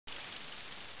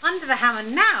under the hammer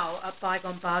now at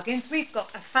Bygone Bargains, we've got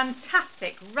a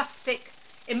fantastic rustic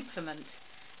implement.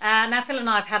 Now Phil and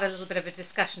I have had a little bit of a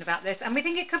discussion about this, and we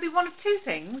think it could be one of two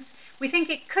things. We think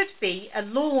it could be a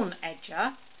lawn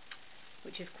edger,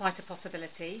 which is quite a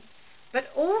possibility,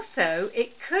 but also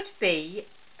it could be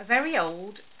a very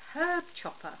old herb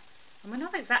chopper, and we're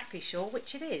not exactly sure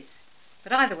which it is.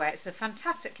 But either way, it's a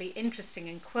fantastically interesting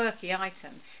and quirky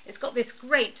item. It's got this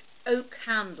great oak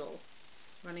handle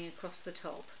running across the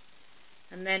top,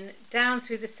 and then down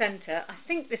through the centre. I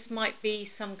think this might be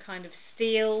some kind of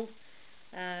steel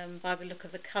by the look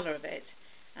of the colour of it,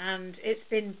 and it's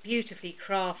been beautifully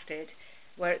crafted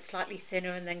where it's slightly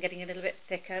thinner and then getting a little bit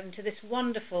thicker into this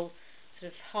wonderful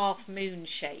sort of half moon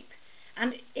shape.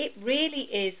 And it really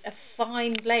is a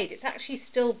fine blade. It's actually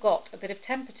still got a bit of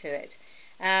temper to it,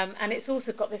 and it's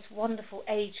also got this wonderful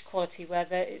age quality where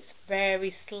it's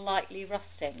very slightly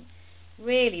rusting.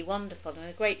 Really wonderful, and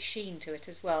a great sheen to it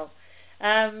as well.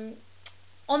 On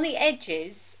the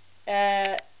edges,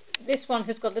 this one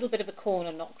has got a little bit of a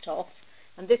corner knocked off,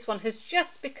 and this one has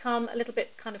just become a little bit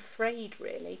kind of frayed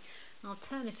really. I'll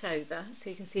turn it over so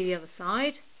you can see the other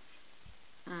side,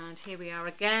 and here we are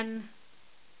again.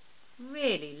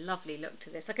 Really lovely look to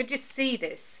this. I could just see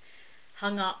this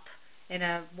hung up in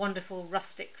a wonderful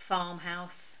rustic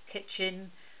farmhouse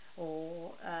kitchen,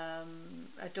 or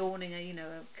adorning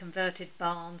a converted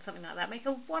barn, something like that. Make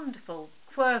a wonderful,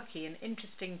 quirky and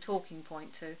interesting talking point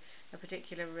to a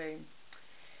particular room.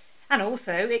 And also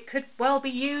it could well be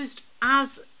used as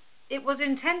it was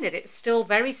intended. It's still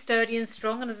very sturdy and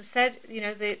strong, and as I said,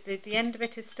 the end of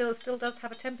it is still does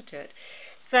have a temper to it.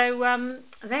 So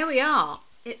there we are.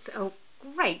 It's a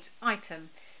great item.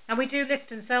 Now we do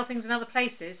lift and sell things in other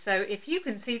places, so if you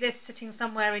can see this sitting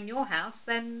somewhere in your house,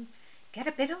 then get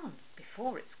a bid on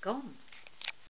before it's gone.